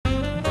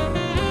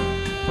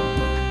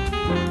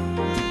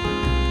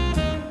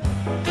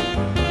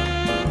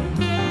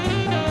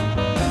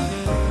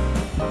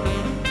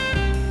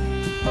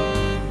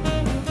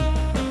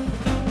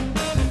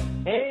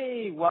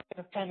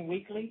of Penn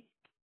Weekly.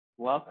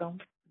 Welcome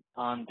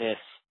on this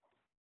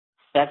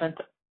 7th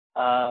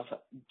of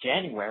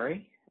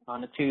January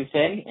on a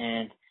Tuesday.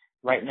 And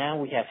right now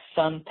we have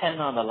Son Penn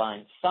on the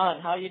line.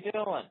 Son, how you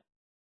doing?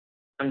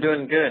 I'm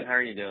doing good. How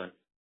are you doing?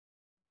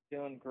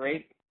 Doing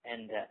great.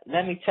 And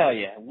let me tell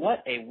you,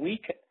 what a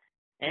week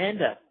and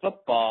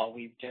football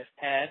we've just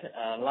had.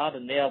 A lot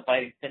of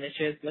nail-biting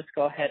finishes. Let's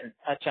go ahead and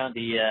touch on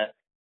the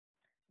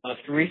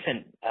most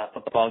recent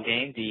football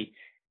game, the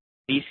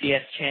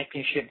BCS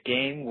championship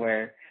game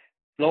where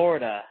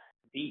Florida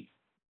beat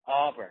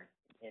Auburn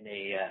in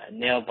a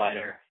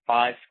nail-biter,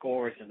 5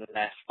 scores in the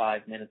last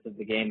 5 minutes of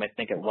the game, I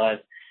think it was.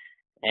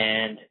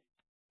 And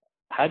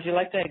how'd you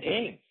like that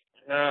game?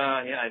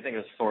 Yeah, I think it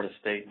was Florida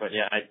State, but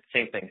yeah,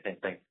 same thing.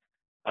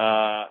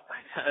 I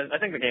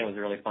think the game was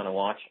really fun to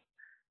watch.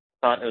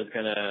 Thought it was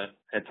going to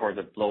head towards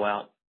a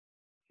blowout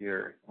if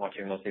you're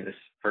watching mostly this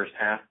first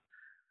half.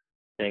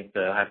 I think the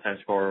halftime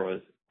score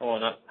was,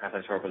 not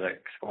halftime score, but the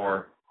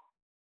score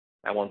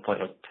at one point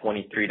was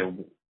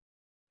 21-3,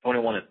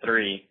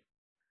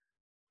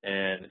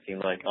 and it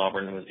seemed like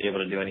Auburn was able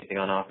to do anything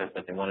on offense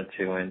that they wanted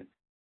to, and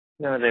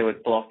they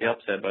would pull off the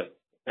upset. But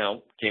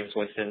James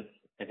Winston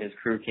and his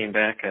crew came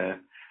back.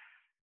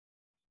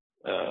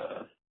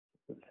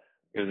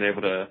 He was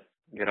able to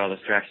get all the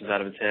distractions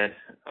out of his head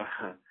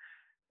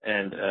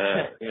and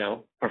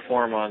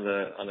perform on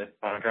the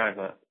final drive.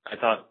 But I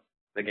thought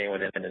the game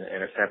would end in an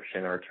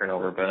interception or a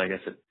turnover, but I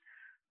guess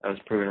I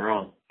was proven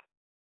wrong.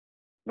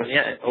 But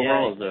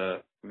overall, it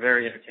was a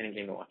very entertaining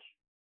game to watch.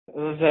 It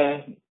was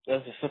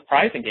a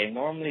surprising game.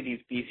 Normally,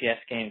 these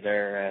BCS games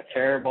are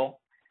terrible.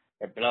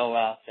 They're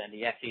blowouts, and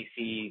the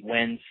SEC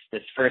wins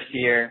this first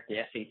year.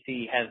 The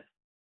SEC has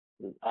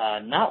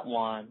not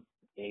won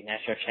a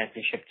national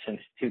championship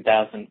since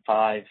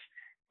 2005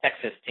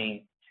 Texas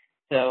team.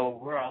 So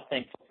we're all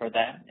thankful for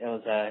that. It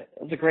was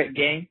a great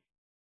game.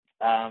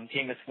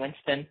 Jameis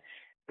Winston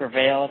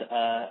prevailed.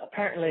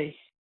 Apparently,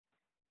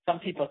 some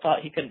people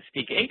thought he couldn't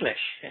speak English,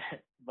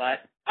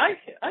 but I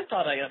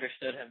thought I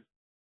understood him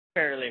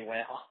fairly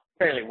well.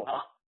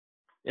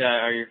 Yeah,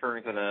 are you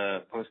referring to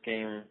the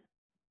post-game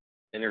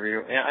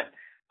interview? Yeah,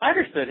 I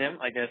understood him.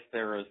 I guess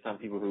there were some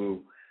people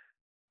who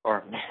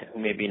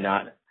maybe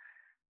not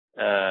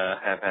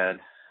have had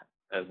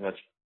as much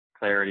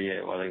clarity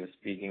while he was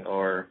speaking,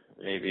 or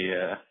maybe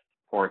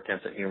poor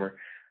attempts at humor.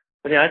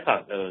 But yeah, I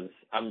thought that was.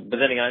 But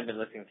then again, I've been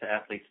listening to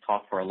athletes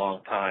talk for a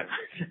long time.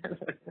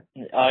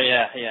 Oh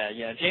yeah.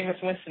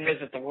 Jameis Winston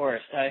isn't the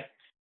worst. I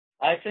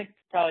think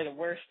probably the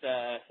worst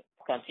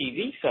on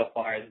TV so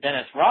far is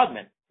Dennis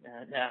Rodman.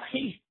 Now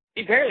he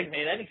barely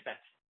made any sense.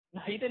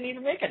 No, he didn't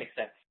even make any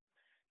sense.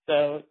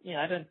 So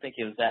I didn't think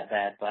he was that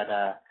bad. But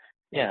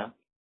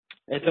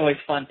it's always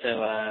fun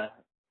to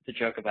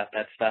joke about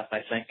that stuff,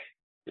 I think.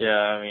 Yeah,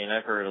 I mean,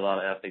 I've heard a lot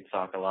of athletes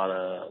talk, a lot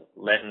of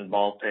Latin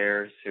baseball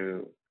players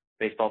whose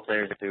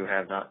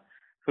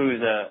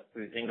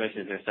English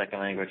is their second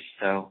language.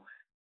 So,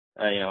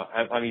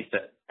 I'm used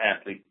to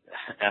athletes.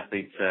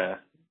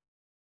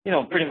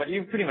 You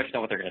pretty much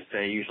know what they're going to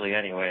say usually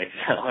anyway.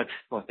 So it's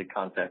mostly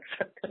context.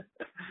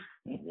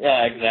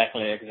 Yeah,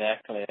 exactly.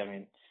 I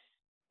mean,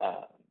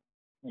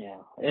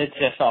 it's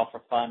just all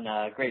for fun.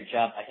 Great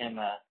job by him.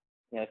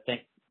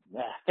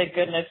 Thank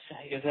goodness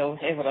he was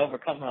able to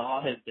overcome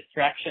all his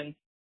distractions.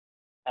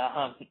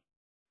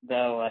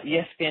 Though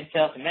ESPN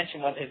failed to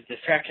mention what his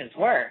distractions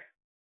were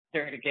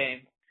during the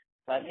game.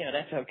 But,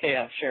 that's okay.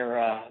 I'm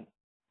sure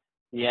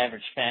the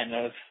average fan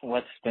knows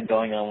what's been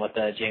going on with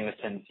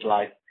Jameson's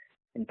life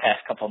in the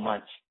past couple of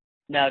months.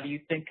 Now, do you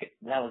think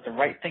that was the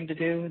right thing to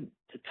do,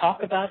 to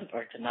talk about it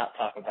or to not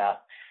talk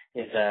about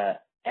his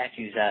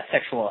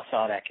sexual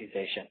assault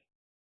accusation?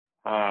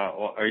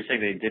 Are you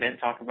saying they didn't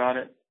talk about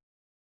it?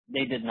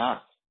 They did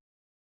not.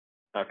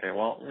 Okay,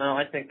 well, no,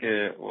 I think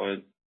it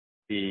would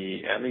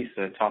be at least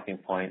a talking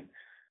point.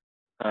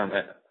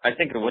 I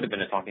think it would have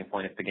been a talking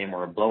point if the game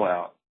were a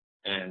blowout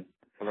and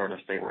Florida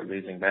State were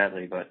losing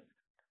badly, but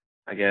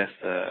I guess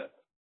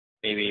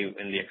maybe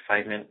in the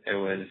excitement it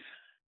was,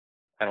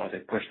 I don't want to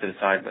say pushed to the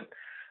side, but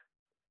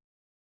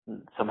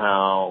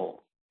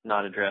somehow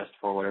not addressed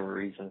for whatever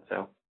reason.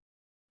 So,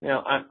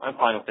 I'm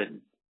fine with it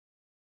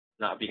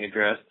not being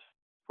addressed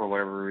for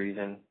whatever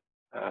reason,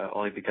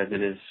 only because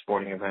it is a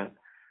sporting event.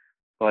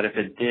 But if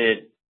it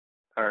did,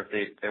 or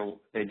if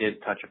they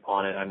did touch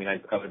upon it, I mean,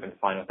 I would have been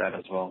fine with that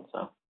as well. So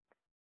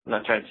I'm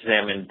not trying to say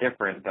I'm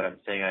indifferent, but I'm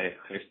saying I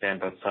understand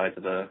both sides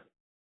of the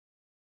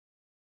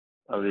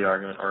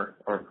argument, or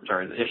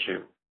the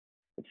issue.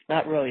 It's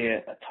not really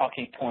a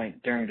talking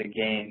point during the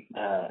game,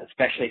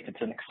 especially if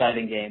it's an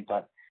exciting game,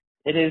 but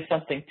it is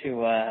something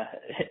to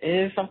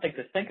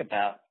think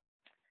about.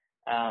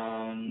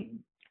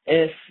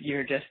 If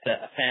you're just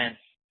a fan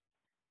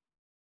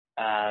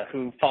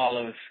who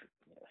follows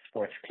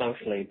sports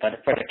closely,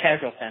 but for the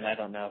casual fan, I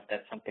don't know if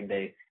that's something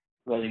they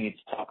really need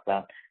to talk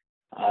about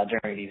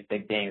during these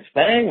big games.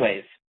 But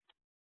anyways,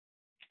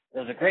 it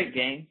was a great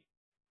game.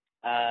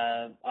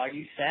 Are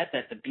you sad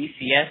that the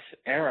BCS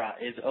era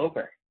is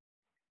over?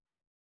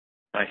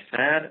 Am I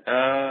sad?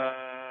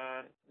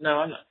 No,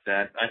 I'm not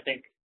sad. I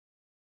think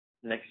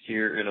next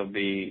year it'll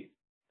be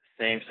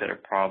the same set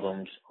of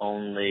problems,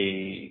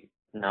 only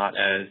not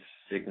as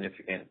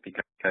significant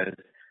because,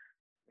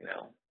 you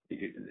know,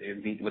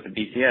 with the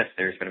BCS,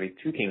 there's going to be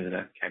two teams in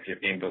a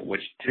championship game, but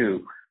which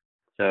two?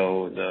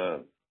 So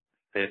the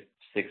fifth,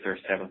 sixth, or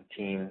seventh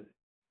team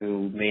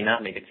who may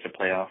not make it to the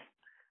playoff,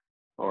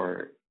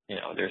 or, you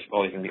know, there's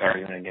always going to be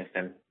argument against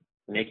them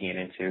making it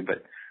into,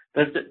 but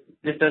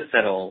this does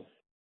settle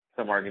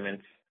some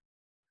arguments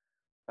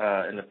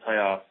in the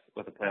playoffs,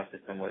 with the playoff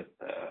system, with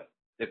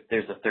if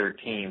there's a third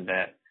team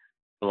that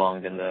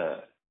belonged in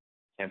the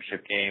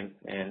championship game.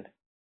 And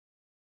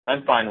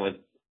I'm fine with,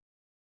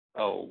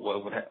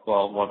 what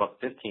about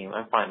the fifth team?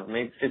 I'm fine with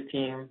maybe fifth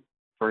team,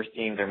 first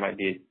team, there might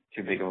be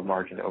too big of a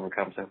margin to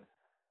overcome. So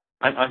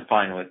I'm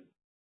fine with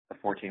a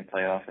 14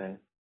 playoff, and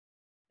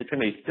it's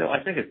going to be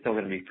I think it's still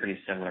going to be pretty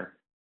similar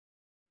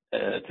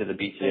to the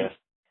BCS.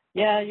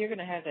 Yeah, you're going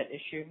to have that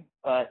issue,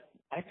 but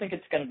I think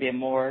it's going to be a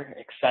more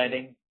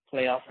exciting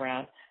playoff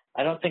round.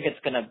 I don't think it's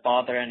going to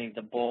bother any of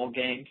the bowl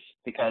games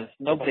because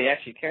nobody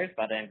actually cares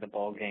about any of the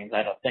bowl games,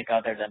 I don't think,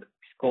 other than the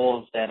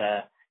schools that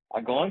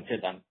are going to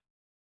them.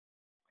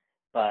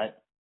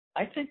 But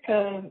I think,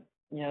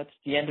 it's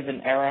the end of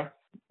an era.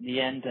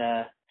 The end,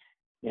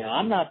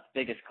 I'm not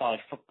the biggest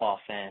college football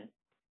fan,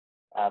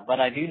 but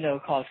I do know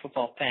college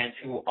football fans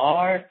who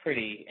are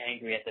pretty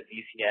angry at the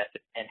BCS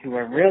and who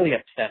are really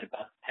upset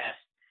about the past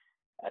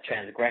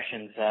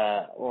transgressions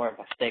or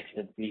mistakes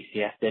that the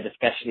BCS did,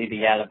 especially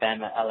the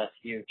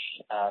Alabama-LSU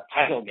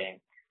title game.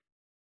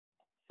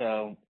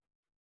 So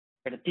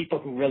for the people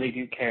who really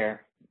do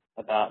care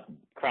about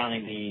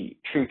crowning the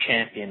true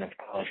champion of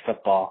college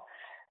football,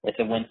 it's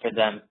a win for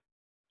them.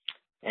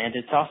 And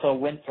it's also a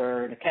win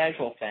for the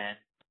casual fan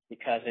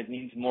because it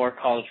means more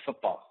college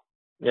football.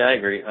 Yeah, I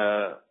agree.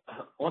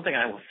 One thing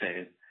I will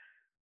say is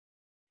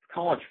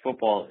college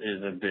football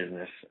is a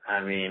business.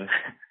 I mean,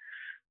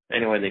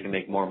 any way they can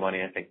make more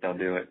money, I think they'll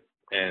do it.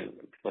 And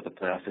with the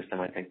playoff system,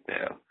 I think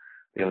they'll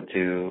be able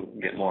to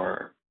get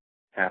more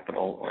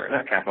capital, or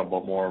not capital,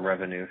 but more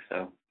revenue.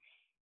 So,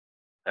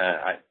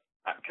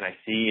 can I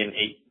see an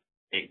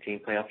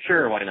 8-team playoff?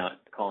 Sure, why not?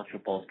 College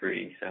football is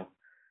greedy, so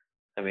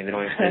I mean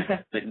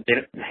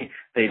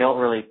they don't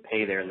really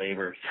pay their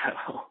labor,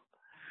 so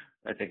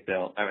I think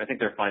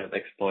they're fine with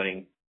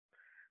exploiting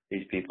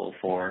these people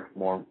for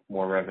more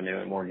revenue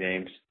and more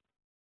games.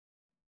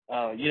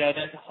 Oh,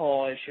 that's a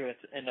whole issue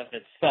in of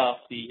itself.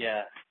 The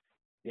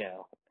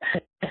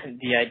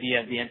the idea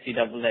of the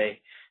NCAA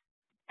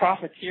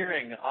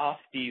profiteering off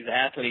these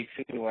athletes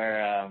who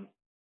are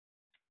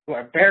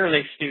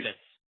barely students.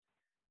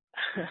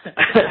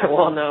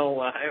 Well, no,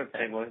 I would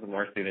say most of them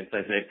are students.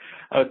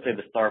 I would say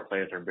the star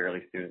players are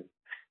barely students.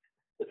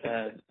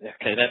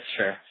 Okay, that's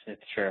true.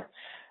 It's true.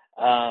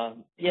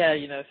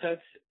 So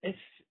it's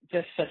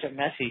just such a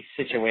messy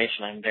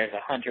situation. I mean, there's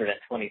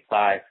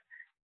 125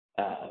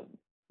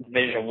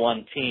 Division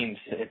I teams.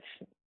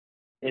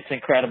 It's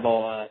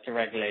incredible to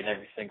regulate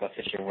every single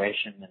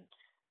situation,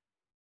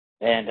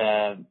 and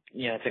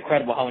it's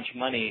incredible how much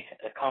money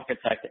a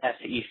conference like the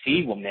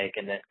SEC will make,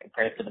 and then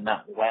compared to the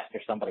Mountain West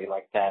or somebody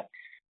like that,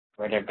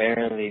 where they're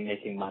barely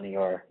making money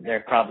or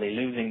they're probably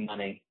losing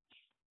money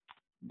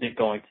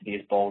going to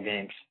these bowl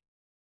games.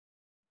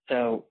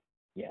 So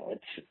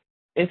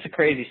it's a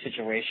crazy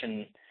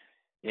situation.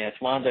 Yeah,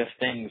 it's one of those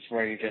things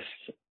where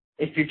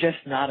if you're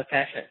just not a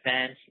passionate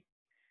fan,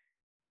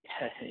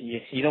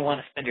 you don't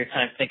want to spend your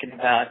time thinking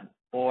about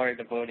or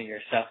devoting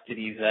yourself to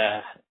these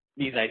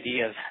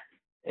ideas.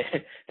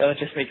 That'll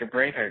just make your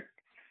brain hurt.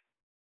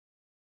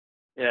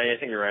 Yeah, I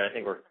think you're right. I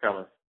think we're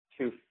coming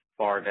too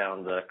far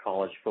down the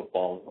college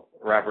football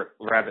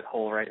rabbit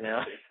hole right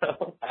now.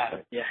 So.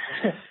 Yeah.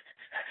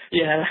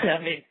 Yeah,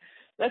 I mean,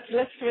 let's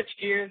switch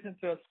gears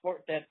into a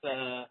sport that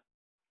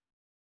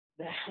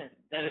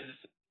is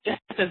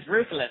just as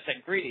ruthless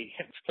and greedy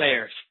as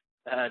players,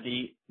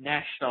 the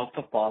National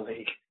Football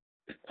League.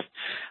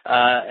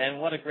 And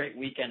what a great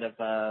weekend of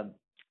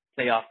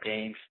playoff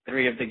games,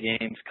 3 of the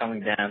games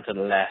coming down to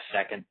the last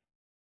second.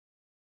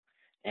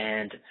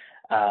 And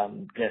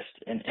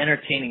just an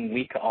entertaining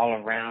week all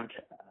around,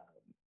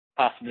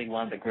 possibly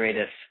one of the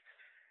greatest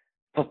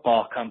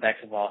football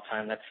comebacks of all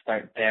time. Let's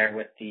start there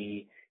with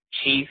the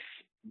Chiefs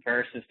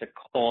versus the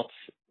Colts.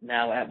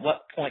 Now, at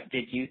what point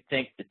did you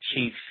think the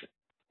Chiefs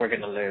were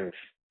going to lose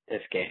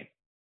this game?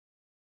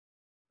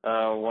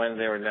 When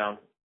they were down,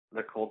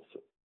 the Colts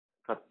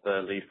cut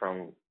the lead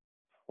from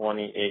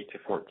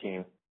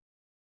 28-14.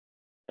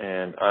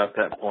 And at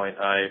that point,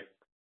 I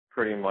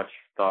pretty much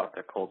thought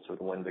the Colts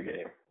would win the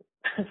game.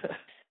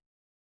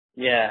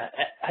 Yeah,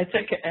 I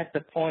think at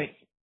the point,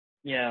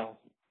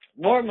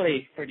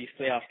 normally for these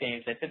playoff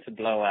games, if it's a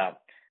blowout,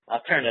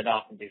 I'll turn it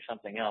off and do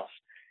something else.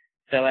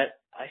 So I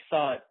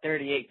saw it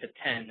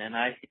 38-10, and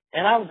I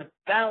was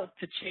about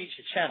to change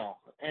the channel,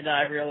 and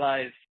I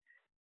realized,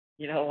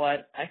 you know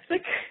what? I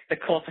think the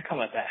Colts are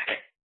coming back.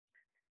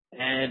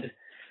 And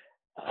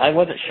I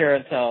wasn't sure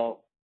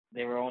until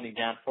they were only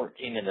down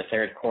 14 in the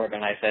third quarter,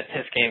 and I said,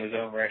 this game is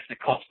over. The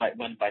Colts might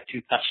win by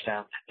 2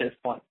 touchdowns at this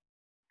point.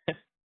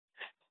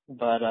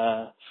 But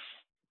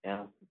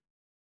Yeah,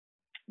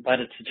 but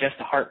it's just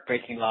a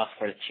heartbreaking loss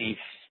for the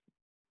Chiefs.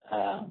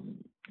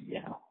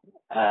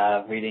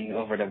 Reading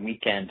over the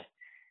weekend,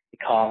 a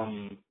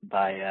column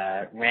by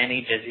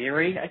Rani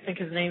Jaziri, I think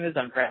his name is,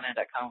 on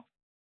Gratman.com,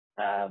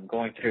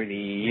 going through the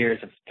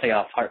years of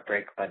playoff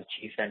heartbreak by the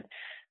Chiefs. And,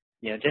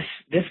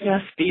 this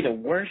must be the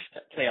worst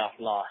playoff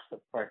loss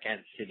for a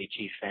Kansas City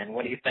Chiefs fan.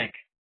 What do you think?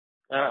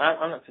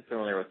 I'm not too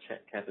familiar with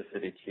Kansas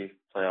City Chiefs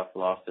playoff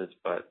losses,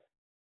 but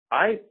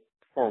I,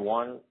 for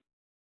one,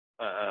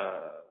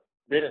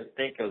 didn't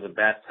think it was a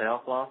bad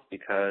playoff loss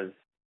because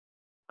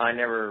I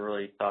never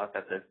really thought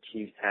that the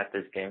Chiefs had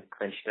this game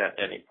clinched at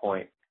any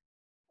point.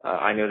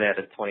 I knew they had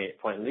a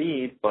 28-point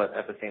lead, but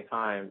at the same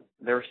time,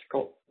 their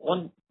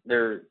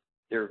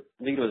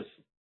lead was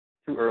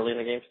too early in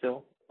the game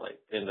still, like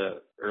in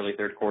the early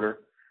third quarter,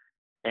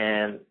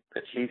 and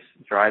the Chiefs'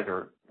 drives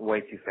were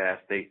way too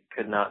fast. They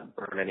could not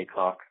burn any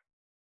clock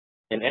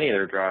in any of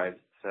their drives.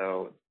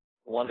 So,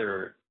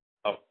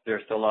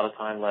 there's still a lot of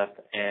time left,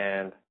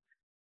 and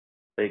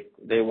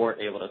they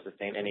weren't able to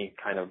sustain any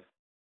kind of,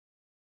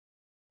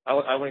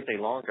 I wouldn't say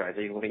long drives.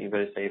 They wouldn't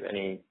even save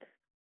any,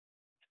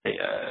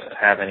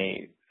 have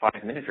any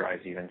 5-minute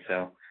drives even.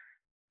 So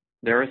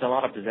there is a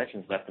lot of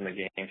possessions left in the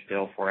game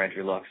still for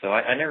Andrew Luck. So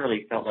I never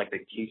really felt like the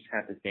Chiefs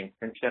had this game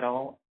clinched at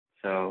all.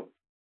 So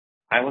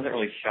I wasn't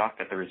really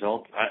shocked at the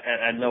result.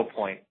 At no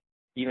point,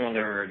 even when they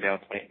were down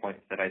 20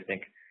 points, that I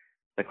think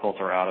the Colts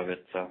are out of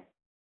it. So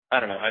I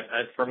don't know.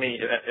 For me,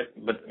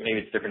 but maybe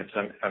it's different if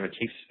I'm a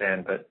Chiefs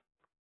fan. But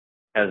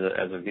as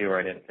a viewer,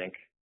 I didn't think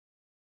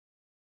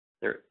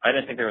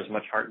there was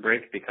much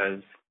heartbreak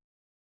because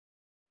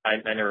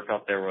I never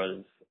felt there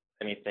was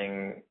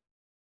anything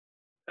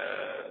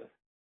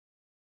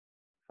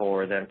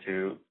for them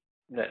to,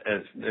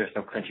 as there's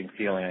no clinching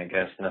feeling, I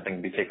guess, nothing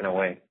to be taken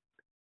away.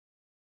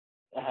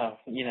 At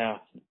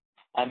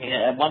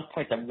one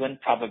point the win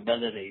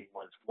probability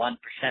was 1%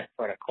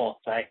 for the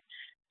Colts, right?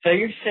 So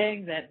you're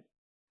saying that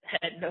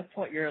at no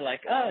point you're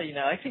like,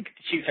 I think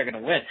the Chiefs are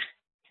going to win.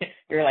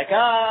 You're like,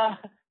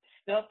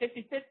 still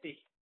 50-50.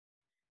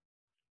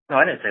 No,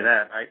 I didn't say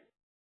that.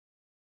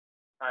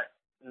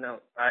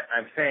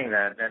 I'm saying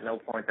that at no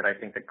point did I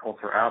think the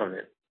Colts were out of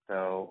it.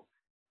 So,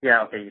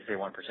 yeah, okay, you say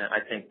 1%.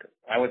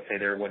 I would say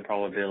their win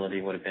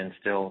probability would have been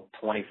still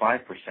 25%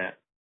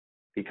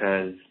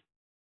 because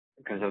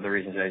of the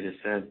reasons I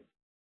just said.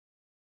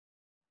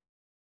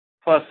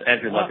 Plus,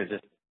 Andrew Luck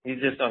he's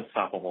just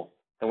unstoppable.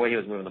 The way he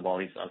was moving the ball,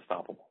 he's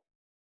unstoppable.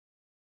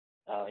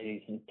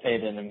 He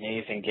played an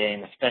amazing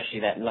game, especially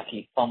that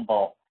lucky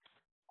fumble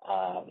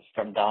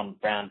from Don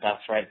Brown.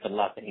 That's right to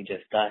Luck, and he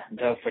just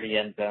dove for the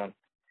end zone.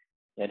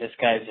 Yeah, this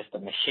guy's just a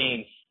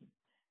machine.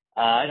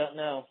 I don't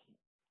know.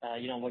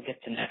 We'll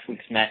get to next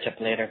week's matchup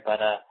later, but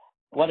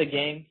what a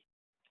game.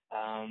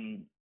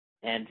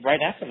 And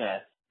right after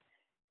that,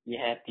 you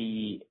had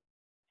the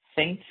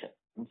Saints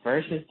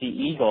versus the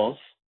Eagles,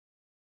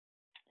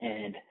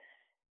 and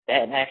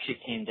that actually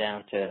came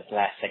down to a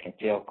last-second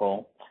field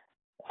goal.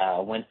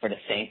 Win for the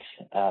Saints.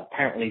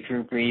 Apparently,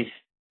 Drew Brees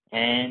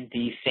and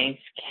the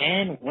Saints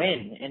can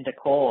win in the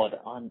cold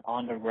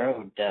on the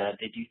road.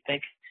 Did you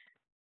think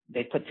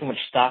they put too much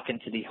stock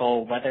into the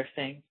whole weather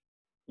thing?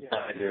 Yeah,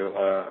 I do.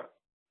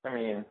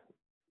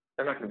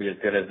 They're not going to be as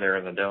good as they're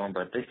in the dome,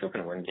 but they still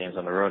can win games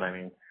on the road.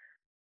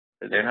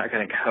 They're not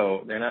going to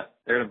go.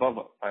 They're an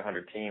above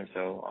 500 team,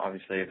 so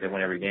obviously if they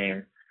win every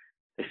game,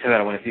 they still got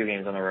to win a few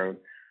games on the road.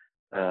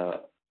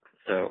 I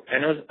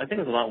think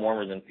it was a lot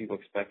warmer than people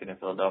expected in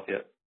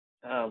Philadelphia.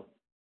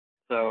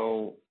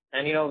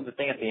 The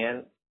thing at the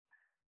end,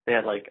 they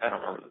had I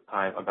don't remember the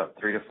time, about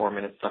 3 to 4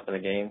 minutes left in the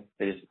game.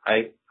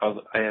 I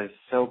was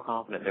so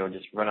confident they would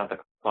just run out the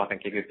clock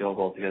and kick a field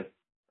goal because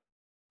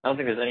I don't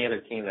think there's any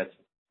other team that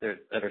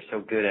are so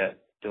good at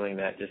doing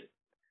that. Just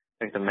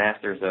the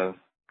masters of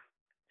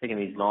taking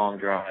these long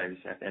drives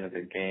at the end of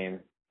the game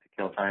to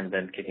kill time,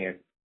 then kicking a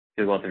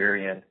field goal at the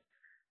very end.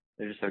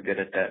 They're just so good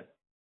at that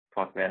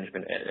clock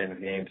management at the end of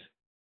games.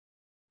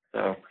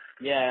 So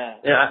yeah,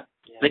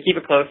 they keep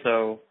it close,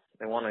 so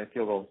they won a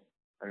field goal.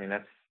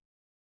 That's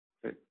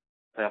what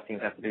playoff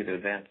teams have to do to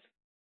advance.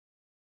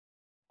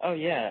 Oh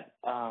yeah,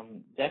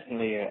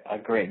 definitely a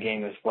great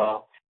game as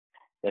well.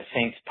 The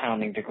Saints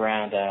pounding the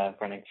ground,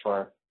 running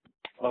for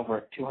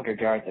over 200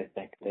 yards, I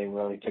think. They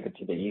really took it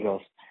to the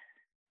Eagles.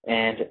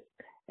 And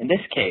in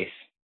this case,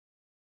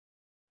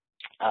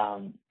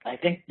 I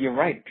think you're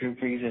right. Drew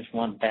Brees is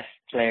one of the best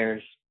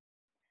players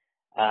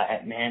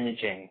at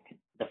managing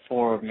the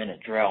 4-minute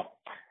drill.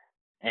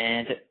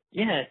 And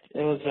yeah,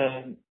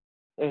 it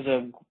was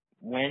a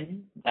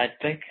win. I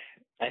think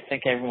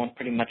everyone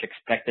pretty much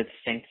expected the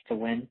Saints to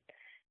win.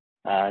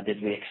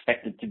 Did we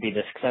expect it to be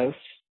this close?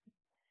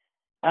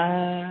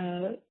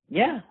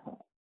 Yeah.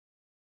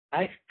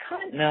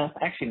 No,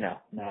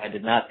 I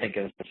did not think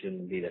it was going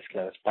to be this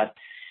close. But,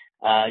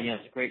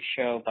 it's a great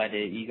show by the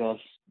Eagles.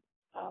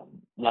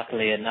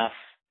 Luckily enough,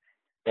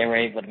 they were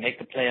able to make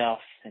the playoffs,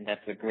 and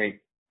that's a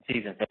great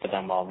season for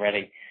them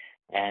already.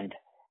 And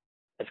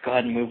let's go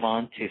ahead and move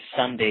on to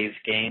Sunday's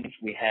games.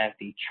 We have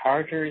the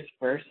Chargers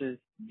versus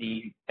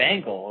the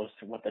Bengals,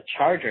 with the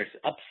Chargers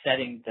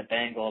upsetting the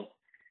Bengals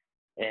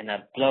in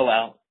a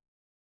blowout.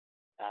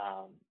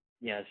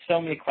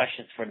 So many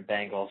questions for the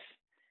Bengals.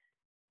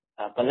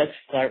 But let's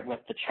start with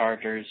the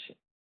Chargers.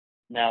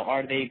 Now,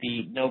 are they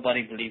the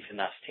nobody believes in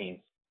us team?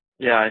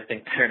 Yeah, I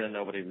think they're the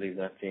nobody believes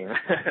in us team.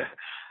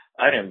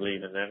 I didn't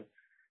believe in them.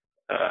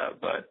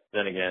 But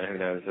then again, who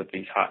knows with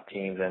these hot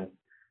teams, and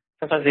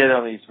sometimes they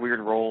have these weird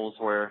roles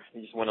where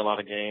you just win a lot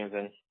of games,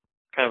 and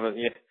kind of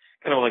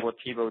like what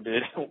Tebow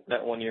did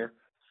that one year.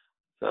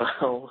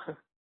 So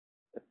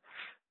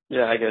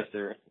yeah, I guess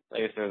they're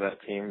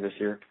that team this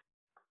year.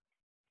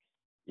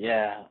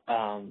 Yeah,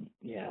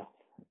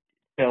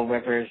 Phil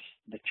Rivers,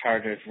 the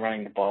Chargers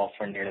running the ball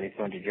for nearly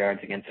 200 yards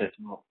against this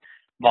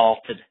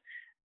vaulted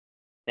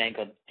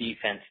Bengal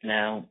defense.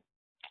 Now,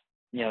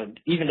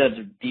 even though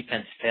the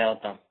defense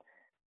failed them,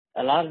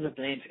 a lot of the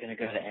blame's going to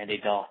go to Andy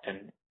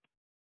Dalton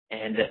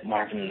and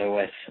Marvin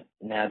Lewis.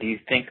 Now, do you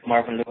think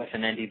Marvin Lewis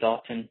and Andy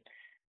Dalton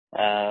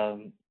have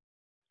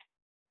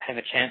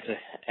a chance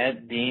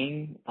of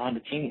being on the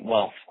team?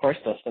 Well, of course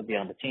they'll still be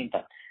on the team,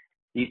 but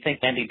do you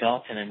think Andy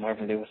Dalton and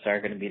Marvin Lewis are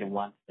going to be the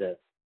ones to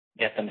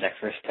get them that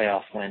first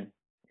playoff win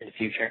in the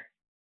future?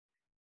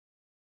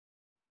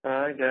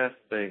 I guess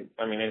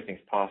anything's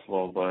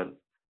possible, but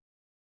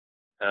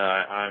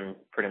I'm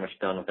pretty much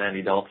done with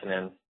Andy Dalton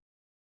and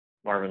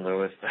Marvin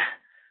Lewis.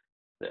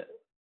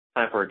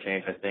 Time for a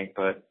change, I think,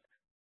 but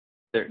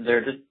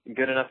they're just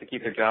good enough to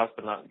keep their jobs,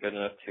 but not good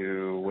enough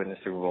to win the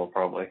Super Bowl,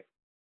 probably.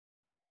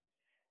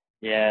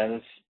 Yeah,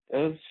 it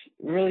was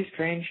really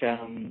strange.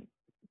 Andy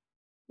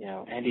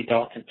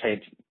Dalton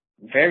played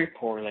very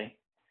poorly.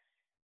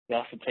 He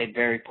also played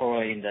very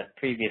poorly in the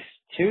previous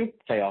two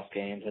playoff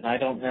games, and I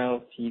don't know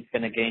if he's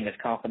going to gain his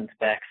confidence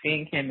back.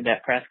 Seeing him in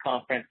that press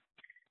conference,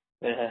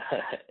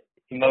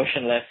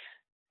 emotionless,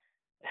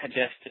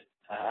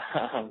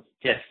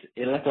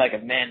 it looked like a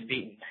man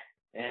beaten,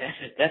 and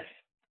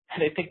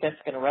I think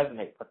that's going to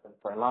resonate with him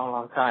for a long,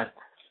 long time.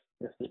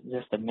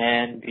 Just a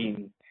man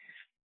beaten.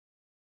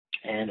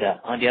 And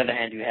on the other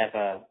hand, you have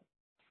a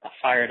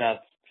fired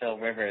up Phil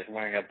Rivers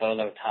wearing a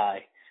bolo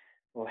tie,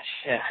 which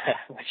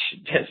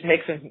just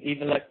makes him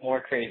even look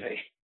more crazy.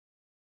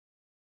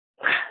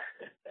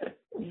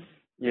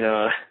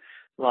 A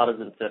lot has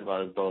been said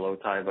about his bolo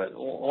tie, but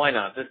why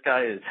not? This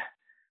guy's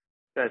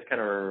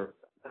kind of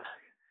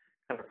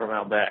from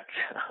out back,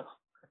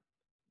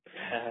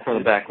 from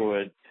the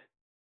backwoods.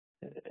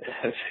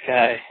 This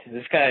guy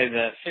is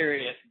a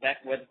serious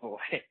backwoods boy.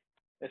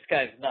 This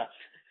guy's nuts.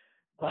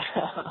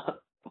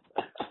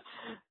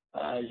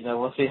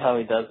 We'll see how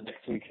he does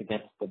next week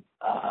against the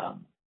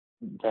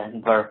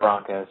Denver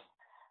Broncos.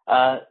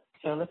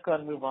 So let's go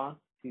ahead and move on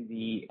to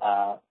the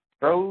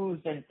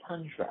frozen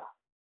tundra.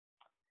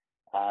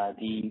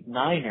 The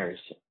Niners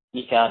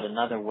eke out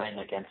another win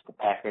against the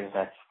Packers.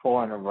 That's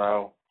 4 in a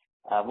row.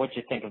 What'd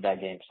you think of that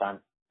game,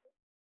 son?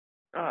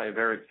 A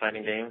very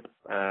exciting game.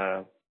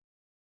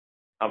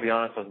 I'll be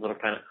honest, I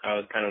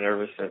was kind of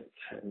nervous at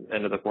the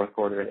end of the fourth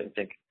quarter. I didn't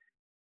think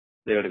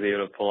they would be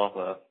able to pull off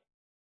a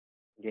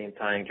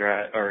game-tying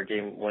drive or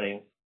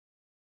game-winning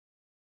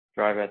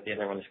drive at the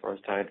end when the score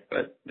was tied,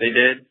 but they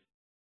did.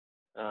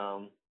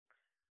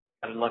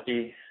 Got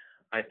lucky,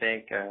 I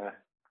think.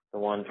 The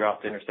one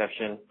dropped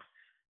interception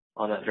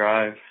on that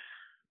drive,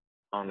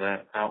 on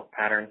that out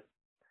pattern.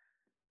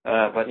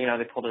 But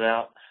they pulled it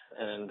out,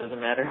 and it doesn't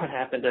matter what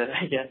happened.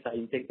 I guess how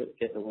you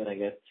get the win. I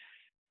guess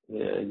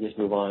just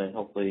move on, and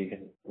hopefully you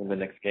can win the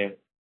next game.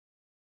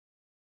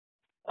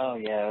 Oh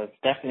yeah, it's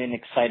definitely an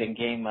exciting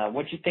game.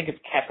 What did you think of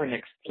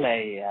Kaepernick's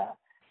play?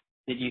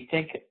 Did you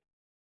think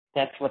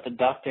that's what the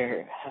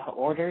doctor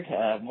ordered,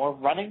 more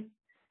running,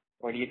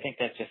 or do you think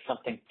that's just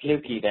something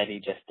fluky that he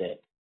just did?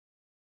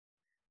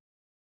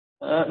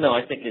 No,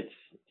 I think it's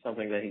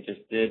something that he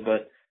just did,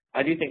 but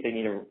I do think I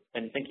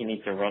think he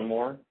needs to run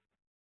more.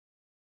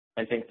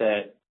 I think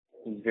that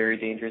he's very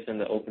dangerous in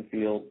the open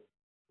field.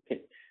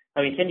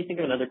 Can you think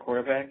of another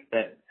quarterback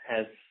that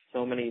has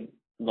so many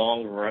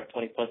long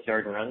 20-plus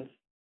yard runs?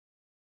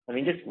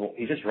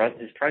 He just runs.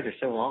 His strides are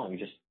so long. He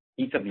just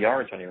eats up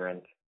yards when he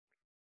runs.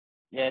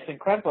 Yeah, it's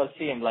incredible to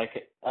see him.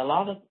 Like a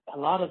lot of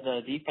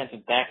the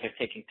defensive backs are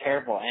taking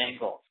terrible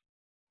angles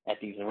at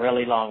these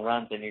really long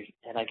runs, and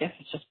I guess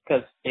it's just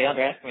because they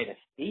underestimate his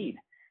speed.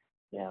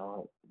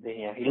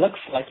 He looks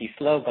like he's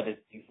slow, but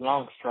these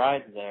long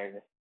strides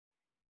there,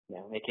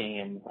 making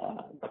him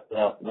look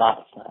a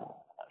lot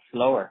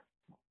slower,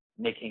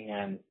 making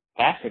him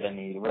faster than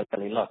he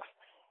really looks.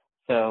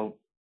 So,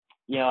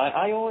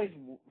 I always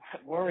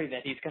worry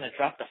that he's going to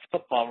drop the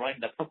football, running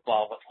the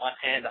football with one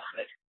hand on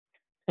it.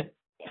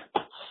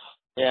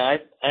 Yeah,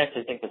 I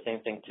actually think the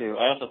same thing too.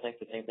 I also think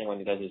the same thing when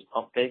he does his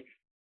pump fakes.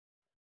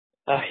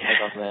 Oh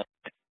yeah. Like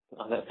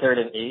on that 3rd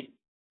and 8,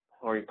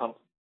 where he pump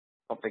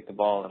faked the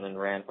ball and then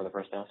ran for the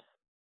first down.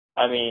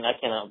 I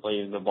cannot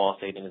believe the ball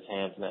stayed in his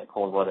hands in that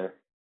cold weather.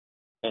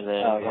 And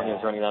then when he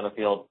was running down the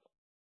field,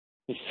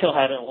 he still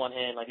had it in one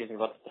hand like he was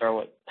about to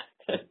throw it.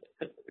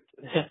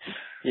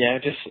 Yeah,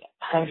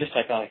 I'm just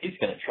like, oh, he's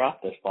going to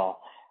drop this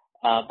ball.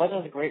 But it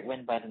was a great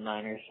win by the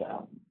Niners.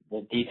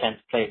 The defense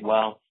played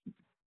well.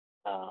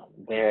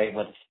 They're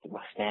able to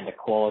withstand a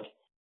cold.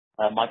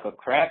 Michael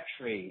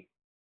Crabtree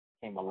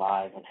came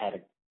alive and had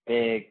a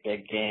big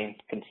game.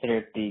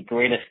 Considered the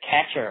greatest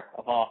catcher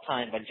of all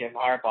time by Jim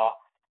Harbaugh.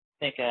 I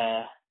think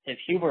his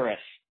hubris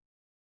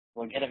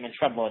will get him in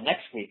trouble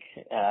next week.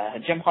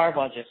 Jim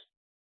Harbaugh just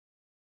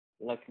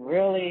looked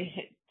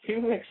really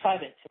too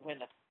excited to win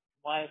the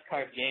wild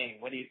card game.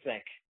 What do you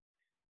think?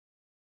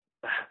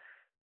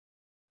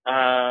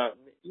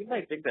 You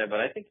might think that, but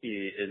I think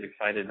he is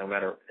excited no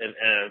matter. In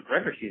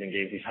regular season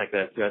games, he's like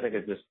that too. I think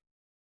it's just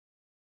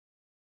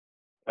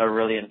a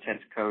really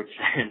intense coach,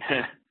 and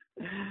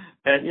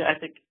yeah, I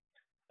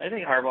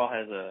think Harbaugh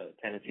has a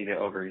tendency to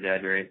over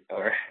exaggerate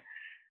or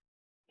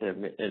to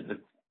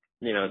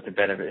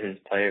benefit his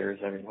players.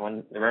 I mean,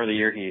 remember the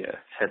year he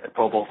had the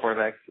Pro Bowl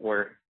quarterbacks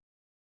were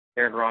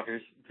Aaron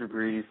Rodgers, Drew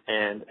Brees,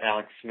 and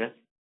Alex Smith.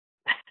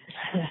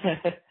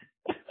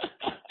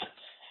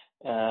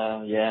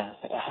 Yeah.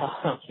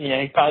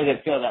 He probably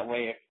did feel that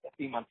way a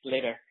few months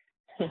later.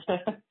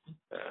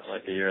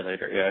 Like a year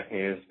later, yeah,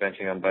 he was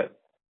benching him, but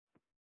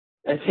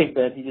I think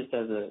that he just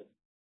has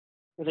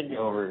I think he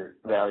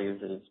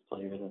overvalues his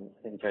players, and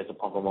I think he tries to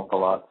pump them up a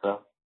lot.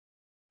 So,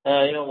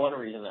 one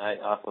reason I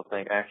also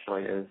think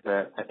actually is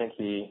that I think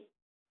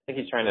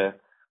he's trying to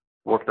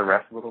work the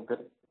refs a little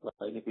bit.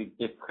 Like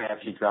if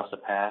Crabtree drops a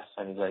pass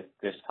and he's like,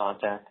 "There's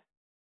contact,"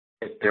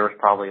 if there was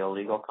probably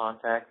illegal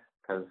contact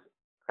because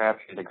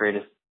Crabtree,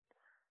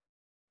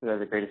 who has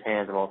the greatest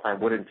hands of all time,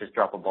 wouldn't just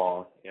drop a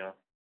ball.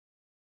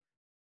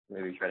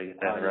 Maybe try to get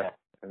that in the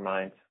refs'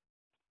 mind.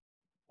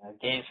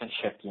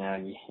 Gamesmanship,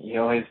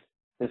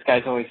 this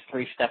guy's always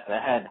 3 steps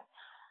ahead.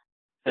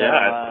 So, yeah,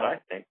 that's what I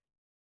think.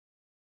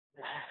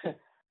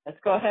 Let's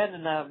go ahead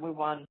and move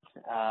on.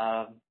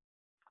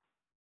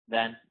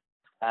 Then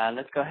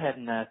let's go ahead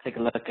and take a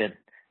look at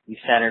the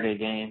Saturday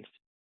games.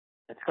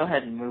 Let's go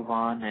ahead and move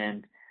on,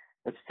 and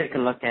let's take a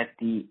look at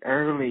the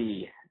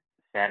early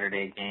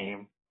Saturday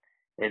game.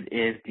 It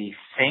is the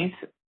Saints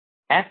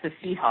at the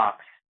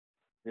Seahawks.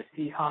 The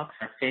Seahawks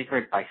are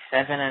favored by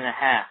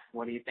 7.5.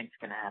 What do you think is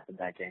going to happen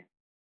that game?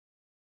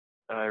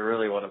 I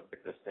really want to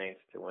pick the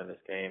Saints to win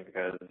this game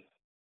because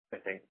I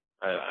think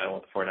I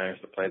want the 49ers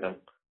to play them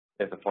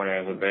if the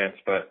 49ers advance,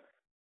 but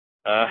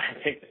I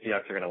think the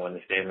Seahawks are going to win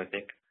this game. I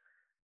think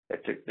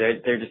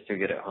they're just too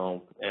good at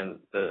home, and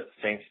the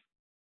Saints,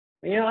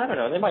 I don't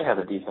know, they might have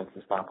the defense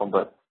to stop them,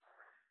 but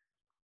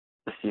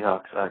the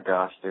Seahawks,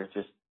 they're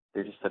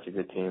just such a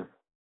good team.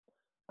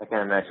 I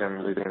can't imagine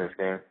them losing this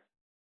game.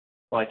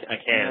 Well, I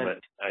can, but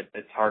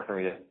it's hard for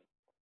me to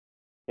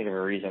think of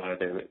a reason why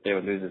they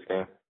would lose this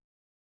game.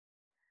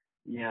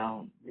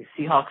 The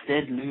Seahawks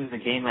did lose a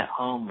game at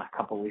home a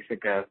couple weeks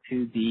ago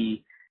to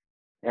the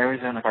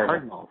Arizona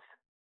Cardinals.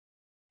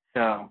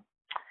 So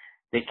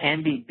they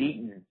can be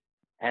beaten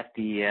at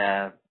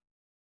the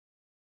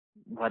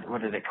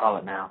what do they call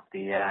it now?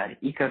 The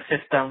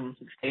Ecosystem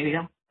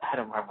Stadium? I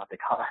don't remember what they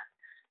call it.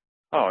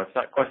 Oh, it's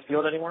not Quest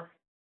Field anymore?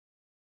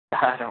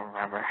 I don't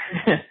remember.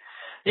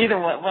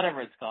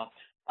 Whatever it's called.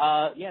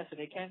 So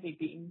they can be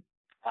beaten.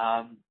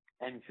 And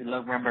if you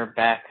remember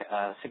back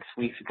 6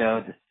 weeks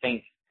ago, the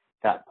Saints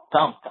got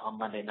thumped on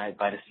Monday night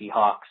by the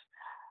Seahawks.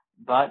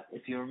 But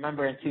if you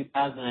remember in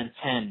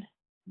 2010,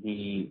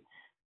 the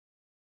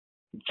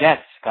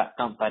Jets got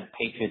thumped by the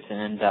Patriots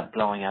and ended up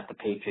blowing out the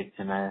Patriots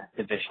in a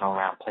divisional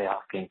round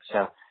playoff game.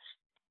 So,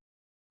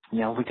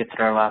 we could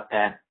throw out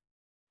that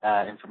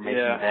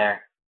information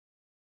there.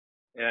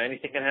 Yeah,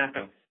 anything can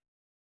happen.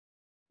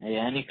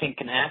 Yeah, anything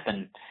can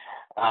happen.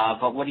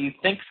 But what do you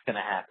think's going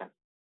to happen?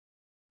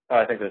 Oh,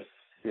 I think the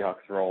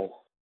Seahawks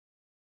roll.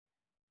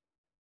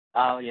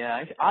 Oh,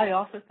 yeah. I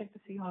also think the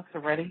Seahawks are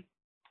ready.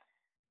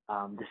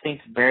 The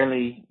Saints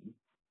barely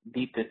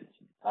beat the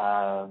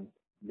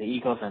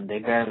Eagles, and they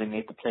barely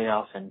made the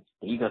playoffs, and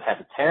the Eagles have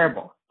a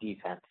terrible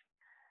defense.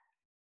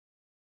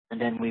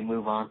 And then we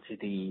move on to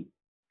the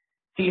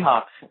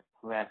Seahawks,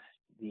 who have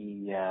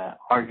the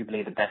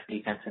arguably the best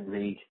defense in the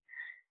league,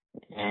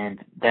 and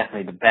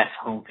definitely the best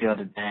home field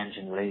advantage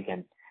in the league,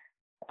 and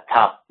a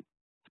top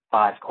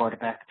 10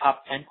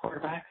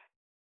 quarterbacks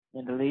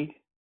in the league.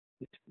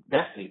 It's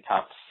definitely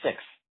top 6.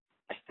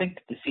 I think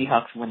the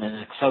Seahawks win in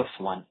a close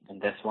one in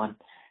this one.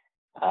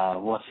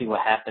 We'll see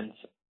what happens.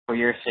 For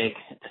your sake,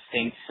 the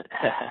Saints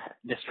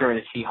destroy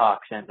the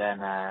Seahawks and then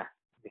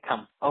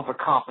become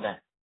overconfident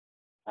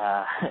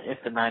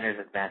if the Niners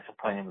advance and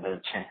play them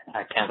with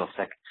a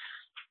candlestick.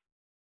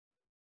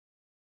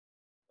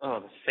 Oh,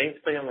 the Saints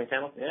play on the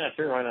candlestick? Yeah,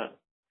 sure, why not?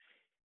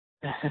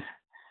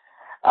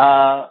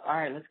 All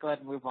right, let's go ahead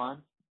and move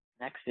on.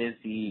 Next is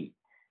the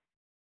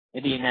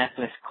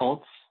Indianapolis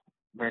Colts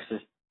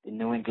versus the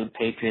New England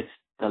Patriots.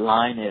 The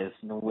line is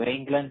New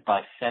England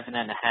by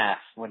 7.5.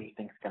 What do you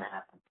think is going to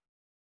happen?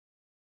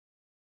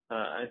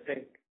 I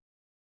think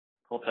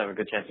Colts have a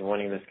good chance of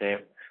winning this game.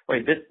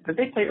 Wait, did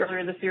they play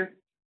earlier this year?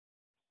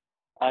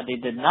 They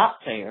did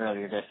not play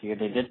earlier this year.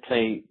 They did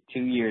play 2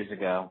 years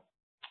ago.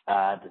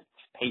 The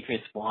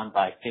Patriots won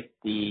by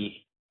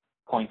 50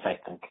 points, I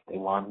think. They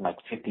won like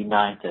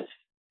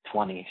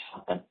 59-20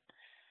 something.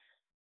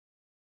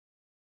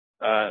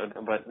 But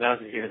that was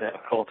the year that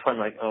Colts won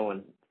like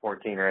 0-14,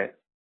 right?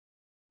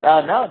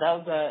 No, that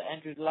was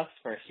Andrew Luck's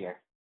first year.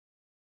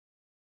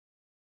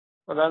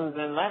 Well,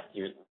 then last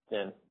year,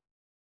 then.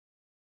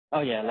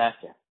 Oh yeah, last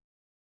year.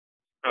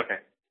 Okay.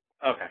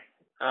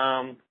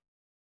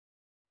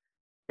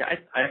 Yeah,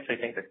 I actually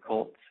think the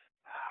Colts.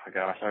 Oh my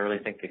gosh, I really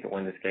think they could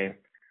win this game.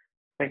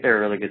 I think they're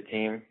a really good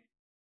team.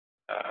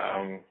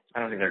 I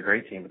don't think they're a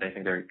great team, but I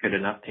think they're a good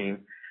enough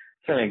team.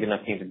 Certainly a good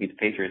enough team to beat the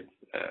Patriots.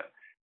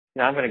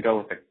 I'm going to go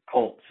with the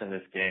Colts in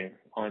this game,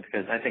 only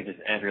because I think just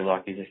Andrew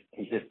Luck, he's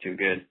just too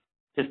good.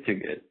 Just too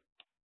good.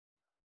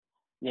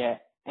 Yeah,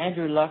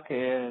 Andrew Luck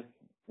is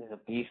a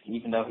beast.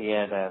 Even though he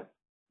had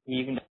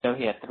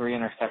 3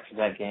 interceptions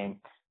that game,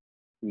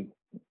 he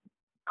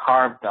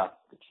carved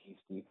up the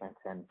Chiefs defense,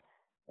 and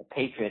the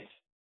Patriots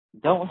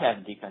don't have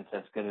a defense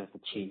as good as the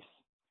Chiefs.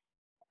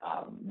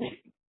 They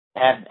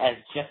have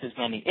just as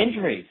many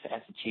injuries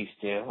as the Chiefs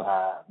do,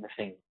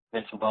 missing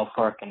Vincent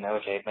Wilfork and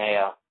O.J.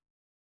 Mayo.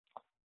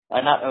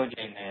 Not O.J.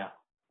 Mayo.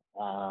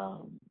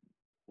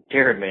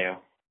 Jared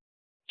Mayo.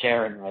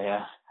 Jared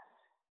Mayo.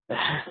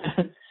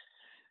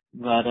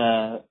 But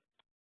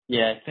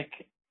yeah, I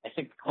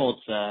think the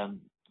Colts have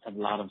a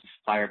lot of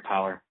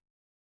firepower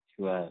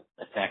to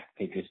attack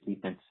the Patriots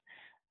defense.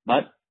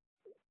 But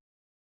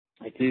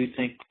I do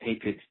think the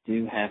Patriots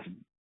do have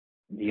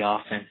the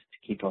offense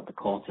to keep up the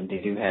Colts, and they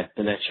do have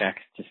Belichick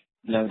to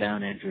slow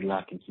down Andrew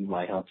Luck and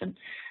T.Y. Hilton.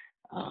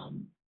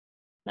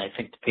 I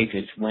think the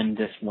Patriots win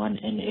this one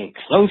in a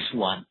close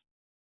one.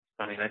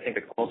 I mean, I think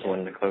the Colts will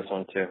win the close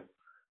one too.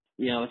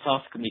 You know, it's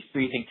also going to be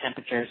freezing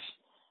temperatures.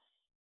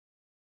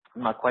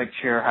 I'm not quite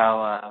sure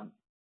how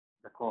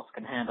the Colts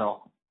can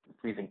handle the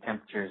freezing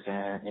temperatures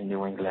in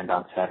New England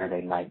on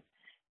Saturday night.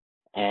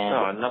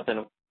 And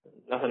nothing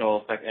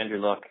will affect Andrew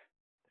Luck.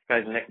 This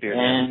guy's neck beard.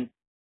 And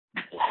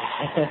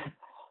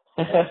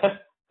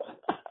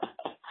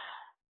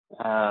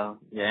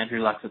yeah,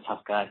 Andrew Luck's a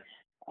tough guy.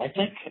 I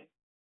think,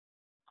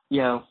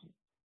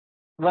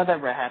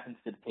 whatever happens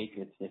to the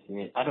Patriots this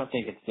year, I don't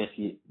think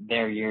it's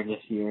their year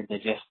this year. They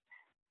just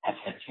have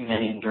had too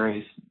many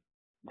injuries.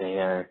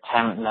 Their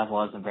talent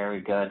level isn't very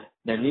good.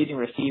 Their leading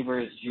receiver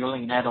is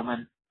Julian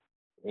Edelman,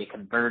 a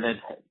converted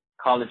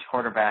college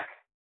quarterback.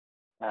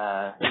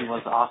 He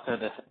was also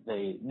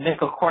the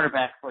nickel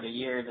quarterback for the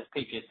year the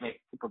Patriots made the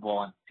Super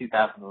Bowl in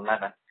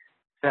 2011.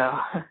 So,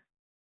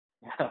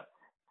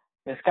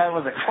 this guy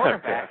was a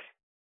quarterback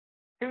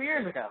 2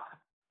 years ago.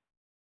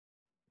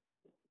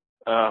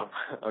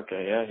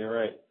 Okay, yeah, you're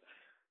right.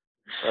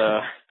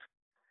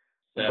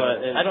 But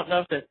I don't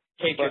know if the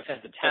Patriots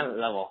have the talent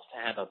level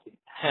to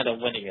handle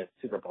winning a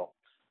Super Bowl.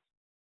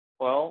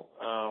 Well,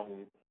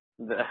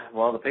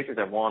 the Patriots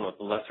have won with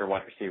lesser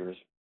wide receivers.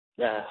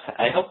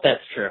 I hope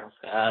that's true.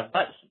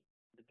 But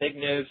the big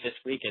news this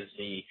week is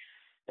the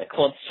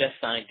Colts just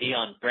signed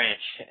Deion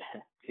Branch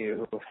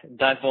to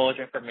divulge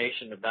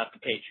information about the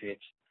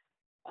Patriots.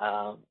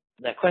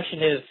 The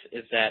question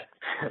is that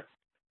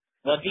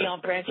will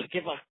Deion Branch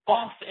give them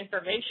false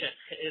information?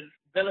 Is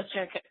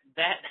Belichick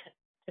that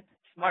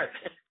smart?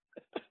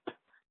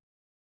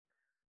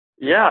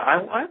 Yeah,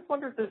 I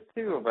wondered this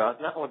too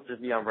about not only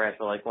just Deion Branch,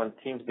 but like when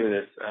teams do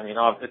this. I mean,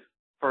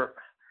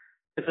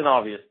 it's an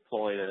obvious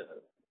ploy to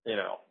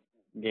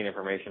gain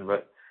information,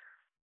 but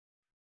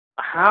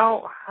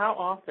how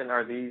often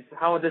are these?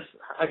 How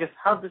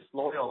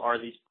disloyal are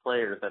these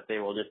players that they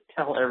will just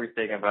tell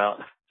everything about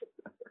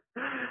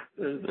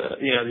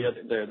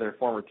their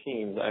former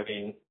teams? I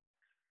mean,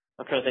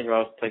 I'm trying to think if I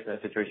was placed in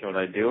that situation, would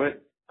I do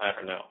it? I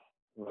don't know.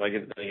 Like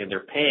they're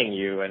paying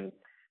you and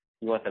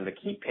you want them to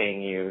keep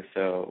paying you,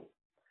 so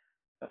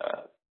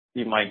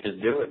you might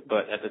just do it.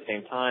 But at the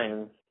same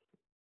time,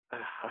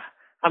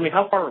 I mean,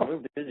 how far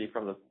removed is he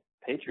from the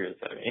Patriots?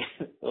 I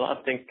mean, a lot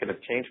of things could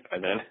have changed by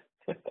then.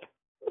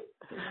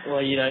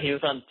 Well, he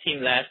was on the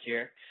team last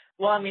year.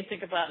 Well, I mean,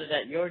 think about it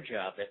at your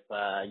job.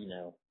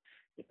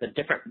 If a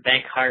different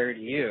bank hired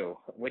you,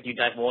 would you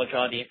divulge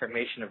all the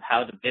information of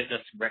how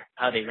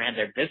they ran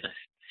their business?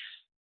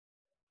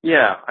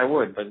 Yeah, I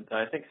would, but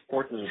I think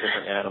sports is a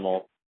different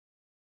animal.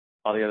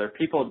 All the other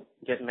people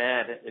get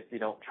mad if you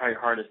don't try your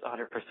hardest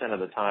 100% of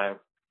the time.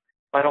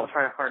 If I don't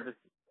try hard,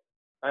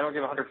 I don't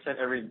give 100%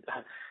 every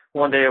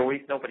one day a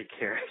week. Nobody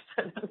cares.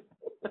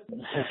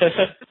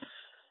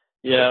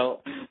 Yeah,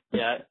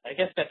 I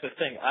guess that's the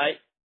thing.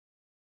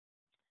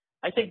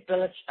 I think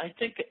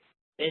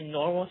in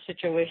normal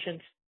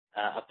situations,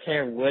 a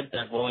player would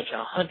divulge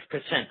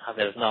 100% of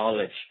his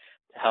knowledge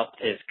to help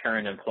his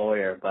current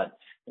employer. But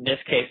in this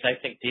case, I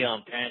think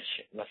Deion Branch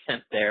was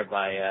sent there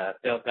by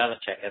Bill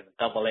Belichick as a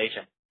double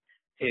agent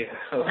to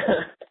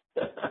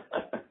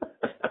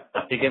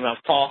give him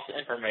false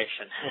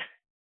information.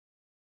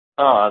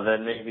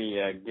 Then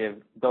maybe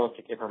give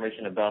Belichick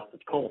information about the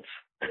Colts.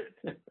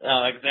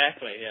 Oh,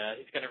 exactly. Yeah,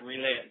 he's going to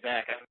relay it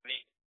back. I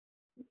mean,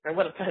 I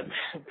would have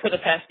put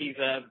it past these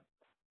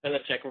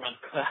Belichick run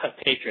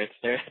Patriots.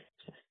 They're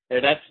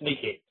that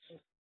sneaky.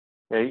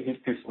 Yeah, he's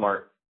too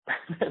smart.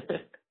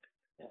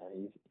 Yeah,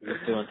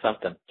 he's doing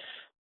something.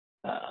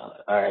 All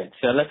right,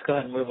 so let's go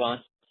ahead and move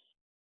on.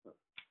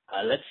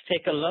 let's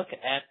take a look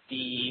at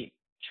the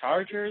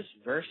Chargers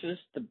versus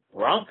the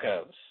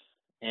Broncos.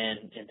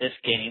 And in this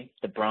game,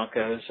 the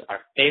Broncos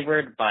are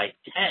favored by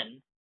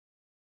 10.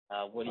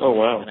 What do you think is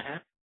going to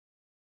happen?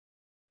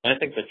 I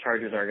think the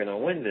Chargers are going to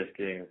win this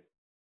game.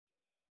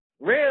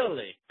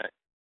 Really?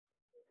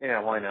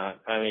 Yeah, why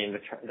not? I mean,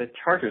 the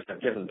Chargers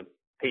have given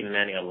Peyton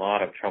Manning a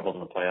lot of trouble in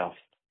the playoffs.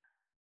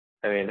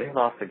 I mean, they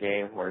lost a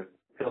game where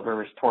Philip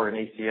Rivers tore an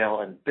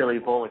ACL and Billy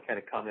Bullock had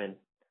to come in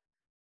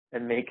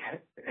and make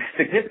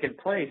significant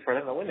plays for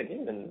them to win the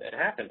game, and it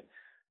happened.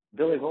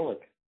 Billy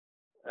Bullock.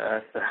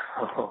 So,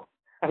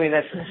 I mean,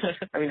 that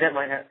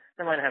might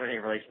not have any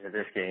relation to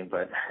this game,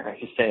 but I'm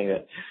just saying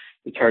that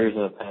the Chargers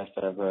in the past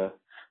have,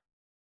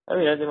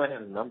 they might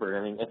have a number.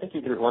 I mean, I think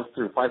he once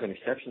threw 5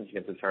 interceptions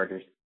against the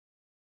Chargers.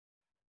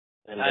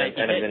 And Adam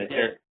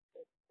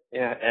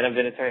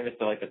Vinatieri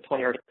missed like a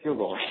 20-yard field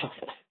goal or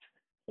something.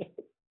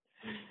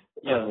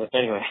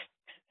 Anyway,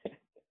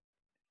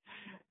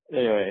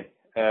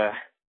 I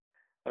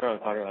don't want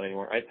to talk about it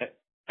anymore.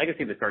 I can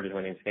see the Chargers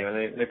winning this game,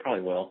 and they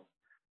probably will,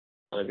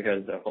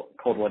 because the whole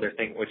cold weather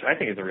thing, which I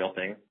think is a real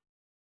thing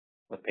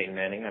with Peyton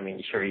Manning. I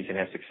mean, sure, he's going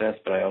to have success,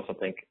 but I also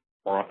think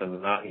more often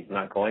than not, he's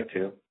not going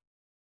to.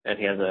 And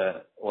he has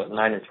a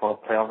 9-12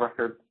 playoff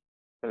record.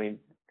 I mean,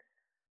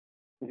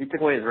 if you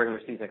took away his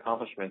regular season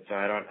accomplishments,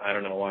 I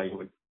don't know why you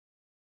would.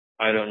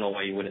 I don't know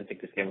why you wouldn't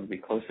think this game would be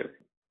closer.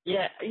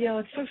 Yeah,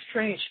 it's so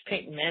strange.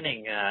 Peyton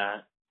Manning,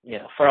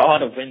 for all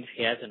the wins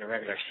he has in the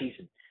regular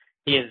season,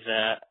 he is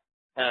a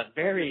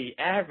very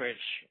average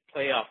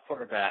playoff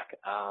quarterback.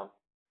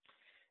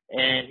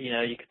 And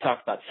you could talk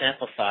about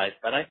sample size,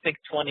 but I think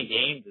 20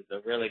 games is a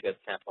really good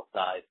sample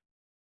size.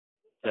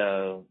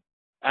 So,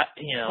 I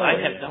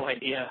have no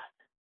idea.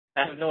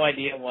 I have no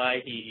idea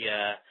why he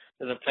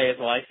doesn't play as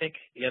well. I think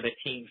the other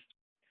teams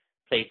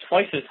play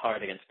twice as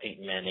hard against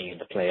Peyton Manning in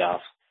the playoffs.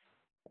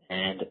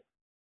 And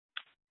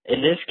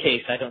in this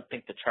case, I don't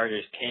think the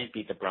Chargers can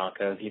beat the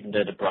Broncos, even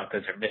though the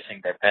Broncos are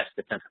missing their best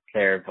defensive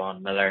player,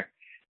 Von Miller.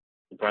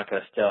 The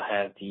Broncos still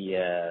have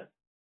the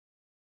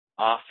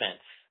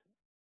offense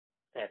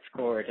that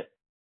scored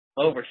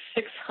over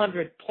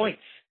 600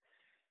 points,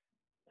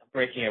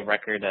 breaking a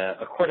record.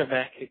 A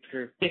quarterback who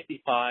threw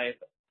 55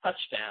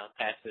 touchdown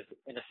passes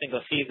in a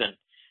single season.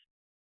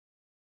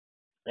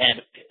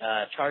 And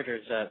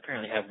Chargers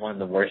apparently have one of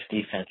the worst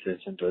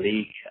defenses in the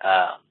league,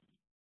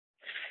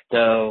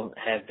 though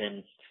have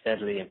been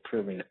steadily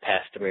improving the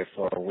past 3 or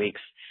 4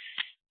 weeks.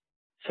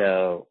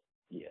 So,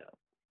 yeah.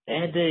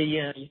 And,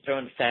 you throw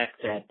in the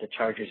fact that the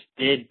Chargers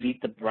did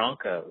beat the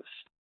Broncos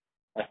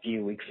a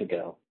few weeks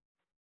ago.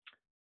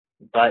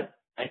 But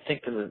I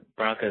think the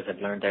Broncos have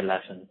learned their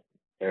lesson.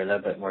 They're a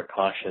little bit more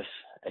cautious.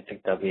 I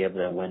think they'll be able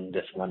to win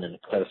this one in a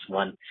close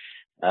one.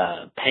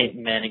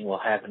 Peyton Manning will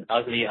have an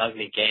ugly,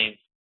 ugly game.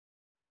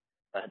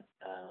 But,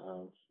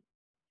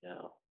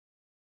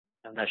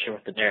 I'm not sure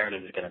what the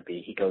narrative is going to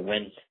be. He could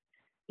win.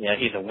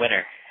 He's a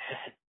winner,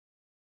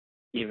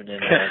 even in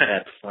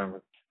that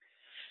performance.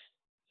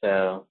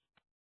 So,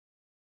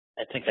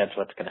 I think that's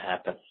what's going to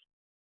happen.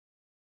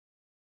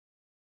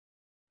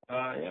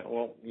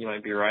 Well, you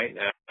might be right,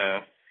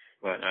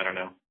 but I don't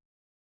know.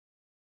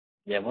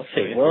 Yeah, we'll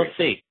see. We'll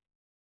see.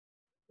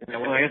 Yeah,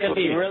 well, I guess it's going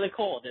to be really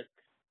cold.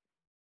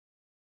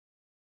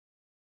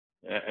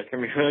 It's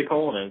going to be really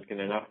cold, and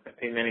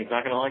Peyton Manning's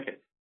not going to like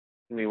it.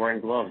 He's going to be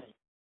wearing gloves.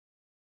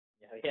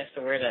 He has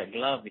to wear that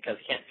glove because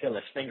he can't feel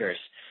his fingers.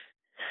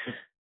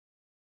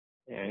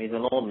 Yeah, and he's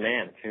an old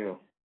man, too.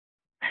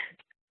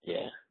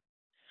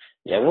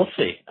 Yeah, we'll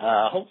see.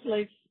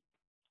 Hopefully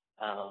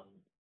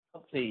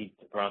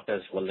the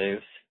Broncos will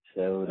lose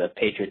so the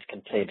Patriots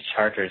can play the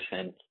Chargers,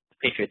 and the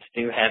Patriots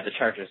do have the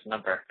Chargers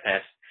number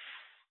past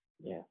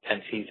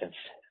 10 seasons.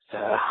 So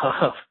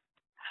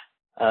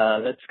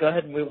let's go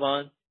ahead and move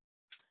on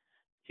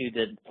to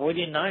the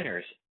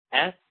 49ers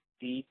at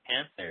the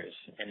Panthers.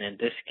 And in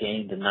this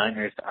game, the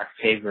Niners are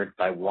favored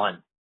by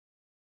 1.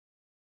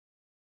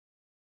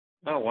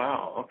 Oh,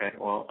 wow. Okay.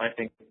 Well, I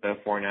think the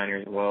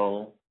 49ers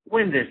will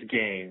win this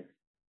game.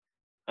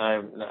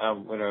 I'm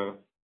going to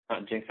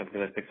not jinx them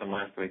because I picked them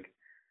last week.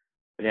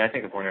 But yeah, I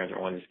think the 49ers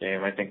will win this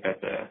game. I think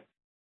that the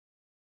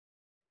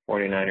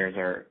 49ers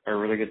are a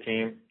really good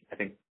team. I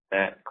think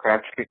that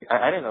Crabtree,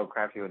 I didn't know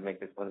Crabtree would make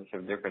this much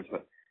of a difference,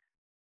 but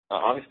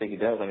obviously he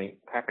does. I mean,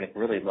 Kaepernick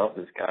really loves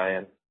this guy,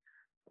 and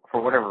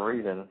for whatever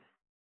reason,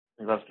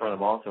 he loves throwing the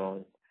ball to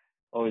him.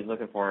 Always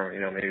looking for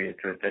him, maybe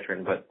to a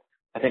veteran, but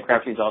I think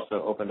Crabtree's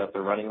also opened up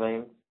the running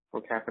lane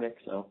for Kaepernick,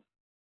 so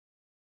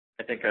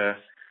I think their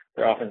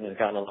offense has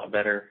gotten a lot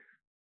better.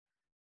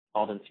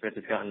 Aldon Smith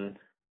has gotten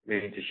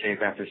maybe into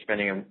shape after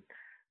spending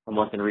a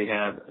month in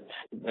rehab,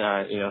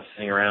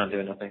 sitting around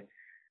doing nothing,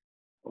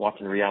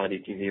 watching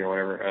reality TV or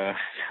whatever.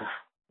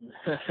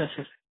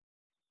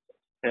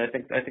 Yeah, I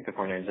think the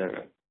 49ers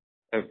have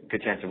a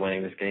good chance of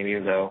winning this game,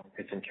 even though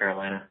it's in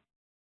Carolina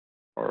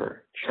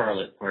or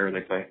Charlotte, wherever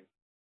they play.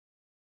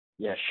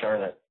 Yeah,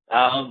 Charlotte.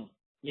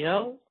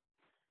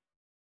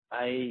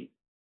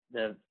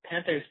 The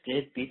Panthers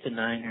did beat the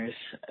Niners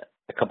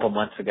a couple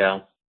months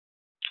ago.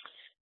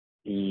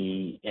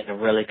 in a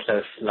really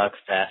close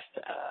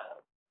slugfest.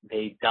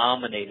 They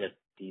dominated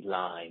the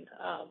line,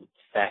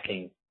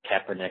 sacking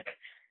Kaepernick,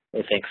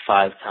 I think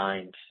 5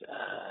 times,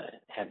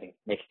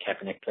 making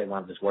Kaepernick play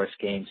one of his worst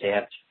games. They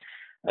have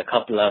a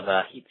couple of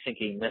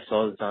heat-sinking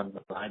missiles on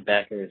the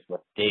linebackers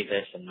with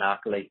Davis and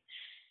Knockley.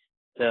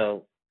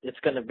 So it's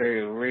going to be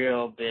a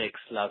real big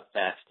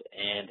slugfest,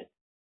 and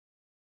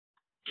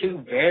 2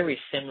 very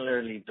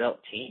similarly built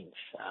teams.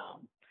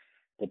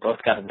 They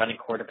both got a running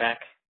quarterback.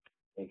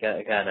 They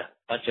got a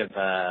bunch of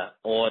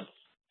odd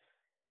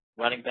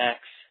running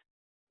backs,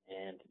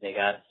 and they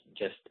got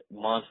just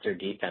monster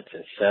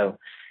defenses. So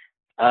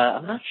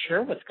I'm not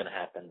sure what's going to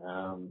happen.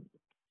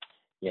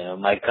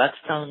 My gut's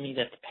telling me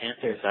that the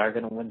Panthers are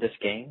going to win this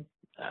game.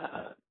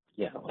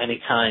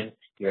 Anytime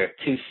you're a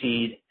 2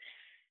 seed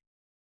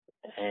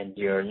and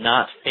you're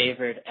not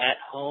favored at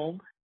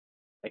home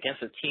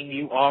against a team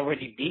you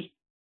already beat,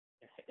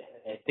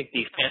 I think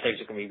these Panthers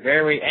are going to be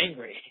very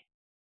angry.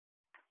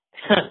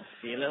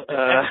 Be a little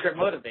extra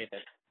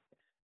motivated.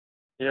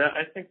 Yeah,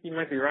 I think you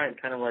might be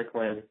right. Kind of like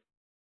when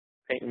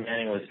Peyton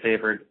Manning was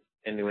favored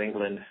in New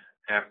England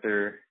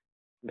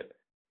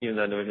even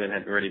though New England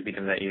had already beat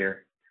him that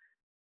year.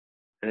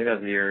 I think that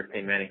was the year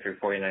Peyton Manning threw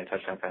 49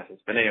 touchdown passes.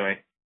 But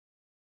anyway,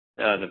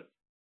 the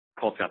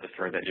Colts got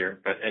destroyed that year.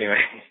 But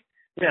anyway,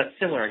 yeah, it's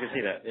similar. I can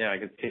see that. Yeah, I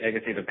could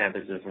see the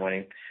Panthers just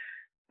winning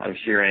out of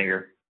sheer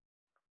anger.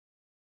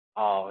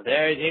 Oh,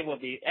 they will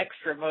be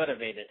extra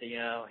motivated.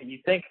 You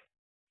think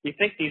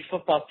these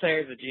football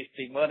players would just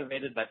be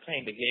motivated by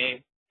playing the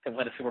game to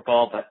win a Super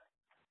Bowl, but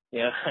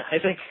I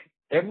think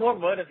they're more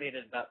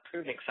motivated about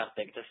proving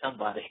something to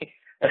somebody,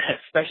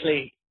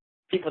 especially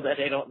people that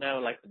they don't know,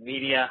 like the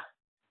media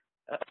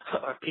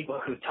or people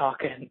who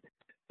talk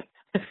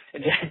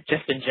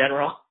just in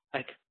general,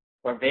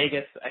 or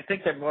Vegas. I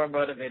think they're more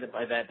motivated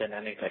by that than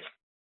anything.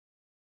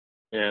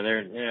 Yeah,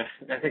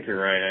 I think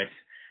you're right.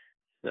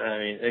 I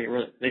mean,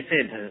 they say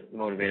it doesn't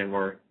motivate them,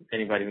 or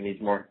anybody who needs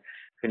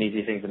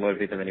these things to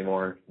motivate them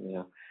anymore,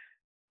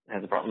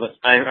 has a problem. But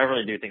I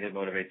really do think it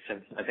motivates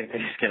them. I think they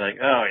just get like,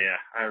 oh yeah,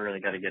 I really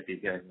got to get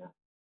these guys now.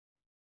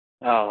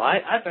 Oh,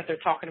 I bet they're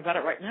talking about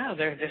it right now.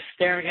 They're just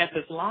staring at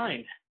this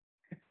line.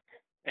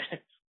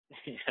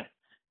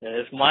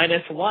 It's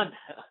 -1.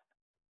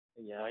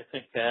 I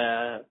think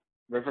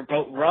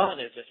Riverboat Ron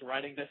is just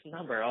writing this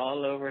number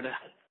all over the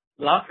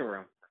locker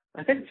room.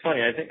 I think it's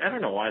funny. I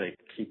don't know why they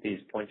keep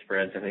these point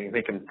spreads. I think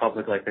make them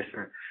public like this.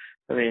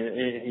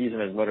 Use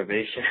them as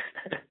motivation.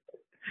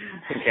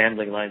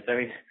 Gambling lines. I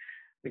mean,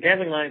 the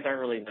gambling lines aren't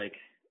really like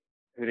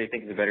who they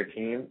think is a better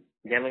team.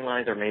 Gambling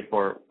lines are made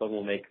for what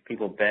will make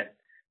people bet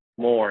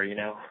more.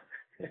 Yeah,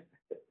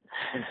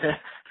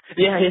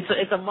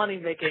 it's a money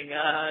making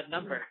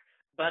number.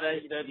 But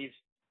these.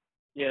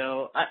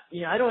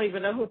 I don't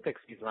even know who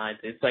picks these lines.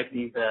 It's like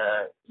these,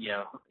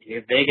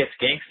 Vegas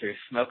gangsters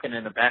smoking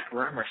in the back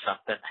room or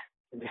something.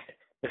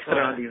 They're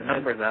throwing these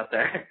numbers out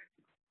there.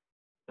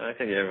 I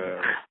think you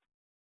have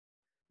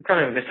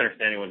probably a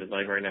misunderstanding what it's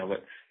like right now,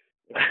 but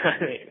I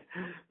mean,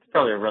 it's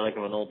probably a relic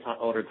of an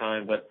older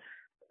time. But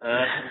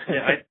I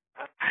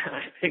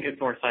think it's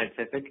more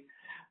scientific.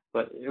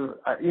 But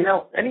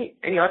any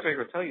odds maker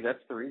will tell you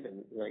that's the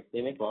reason. Like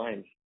they make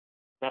lines,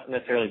 not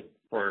necessarily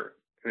for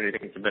who they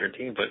think is a better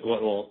team, but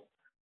what will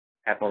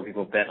have more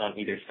people bet on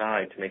either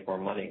side to make more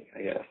money,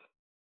 I guess.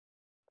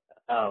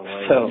 Oh,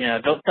 well,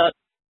 don't tell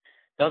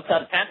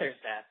the Panthers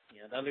that.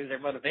 They'll lose their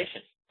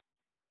motivation.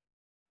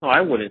 No,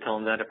 I wouldn't tell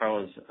them that if I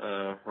was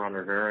Ron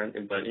Rivera,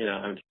 but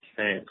I'm just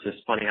saying it's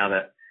just funny how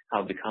it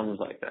becomes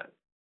like that.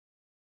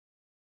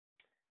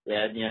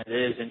 Yeah, it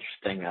is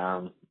interesting.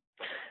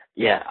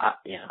 They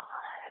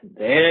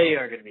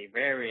are going to be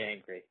very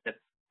angry.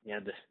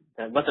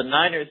 What the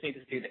Niners need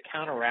to do to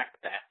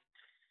counteract that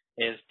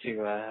is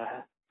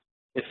to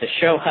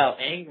show how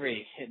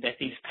angry that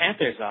these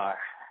Panthers are.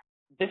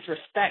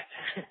 Disrespect,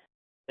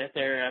 that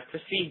they're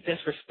perceived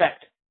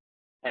disrespect.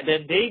 And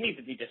then they need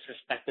to be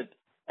disrespected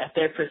at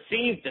their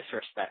perceived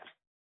disrespect.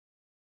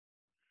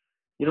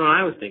 You know what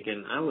I was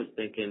thinking? I was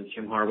thinking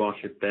Jim Harbaugh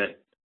should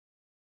bet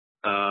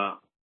 $10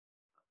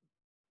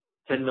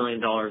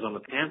 million on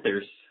the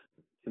Panthers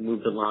to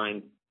move the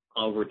line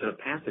over to the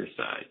Panthers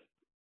side.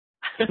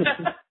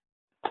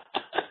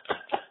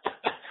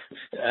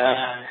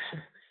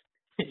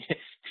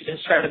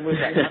 Just try to move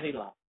that money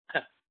line.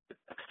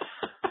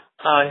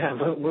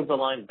 Move the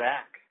line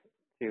back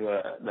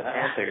to the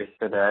Panthers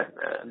so that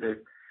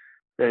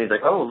then he's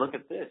like, oh, look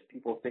at this.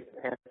 People think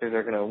the Panthers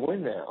are going to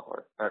win now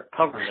or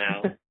cover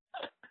now.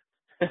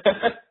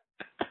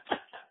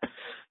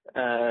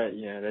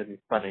 That'd be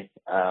funny.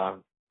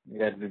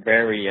 That'd be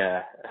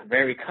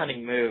very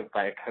cunning move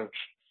by a coach.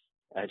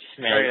 Just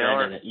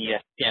managed in an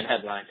ESPN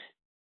headline.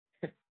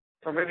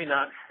 Or maybe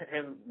not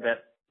him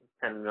bet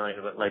 $10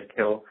 million, but like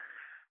he'll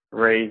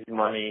raise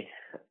money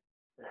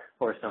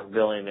for some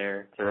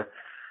billionaire to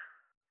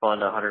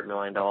fund $100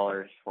 million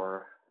to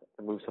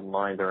move some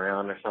lines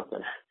around or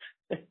something.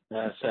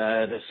 That's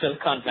the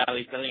Silicon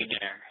Valley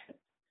billionaire.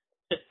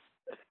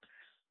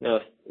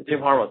 Jim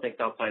Harbaugh thinks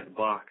outside the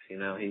box.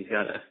 He's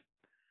got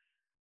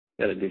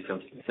got to do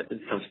some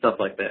stuff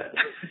like that.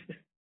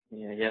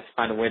 Yeah, you have to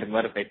find a way to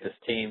motivate this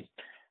team.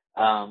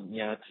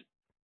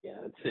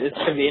 It's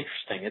gonna be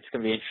interesting. It's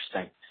gonna be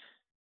interesting.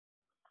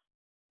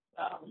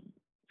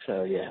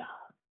 So yeah,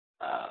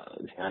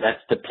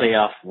 that's the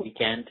playoff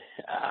weekend.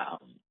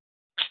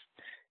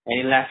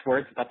 Any last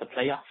words about the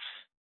playoffs?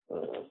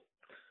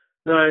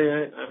 No,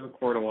 I look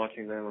forward to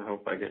watching them. I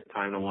hope I get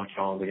time to watch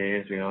all the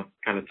games. It's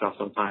kind of tough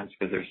sometimes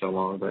because they're so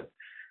long, but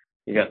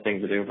you got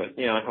things to do. But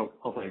I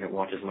hopefully I can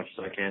watch as much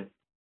as I can.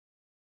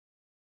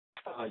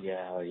 Oh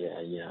yeah.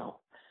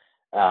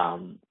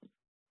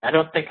 I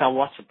don't think I'll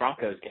watch the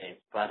Broncos game,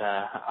 but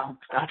I'll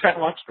try to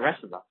watch the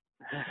rest of them.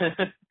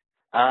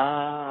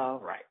 All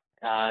right.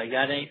 You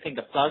got anything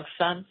to plug,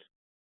 son?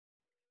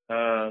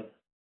 No,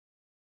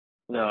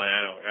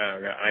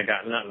 I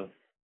got nothing.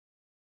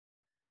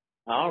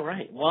 All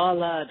right. Well,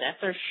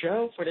 that's our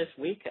show for this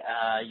week.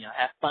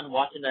 Have fun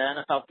watching the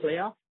NFL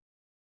playoff,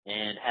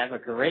 and have a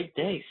great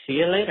day. See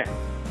you later.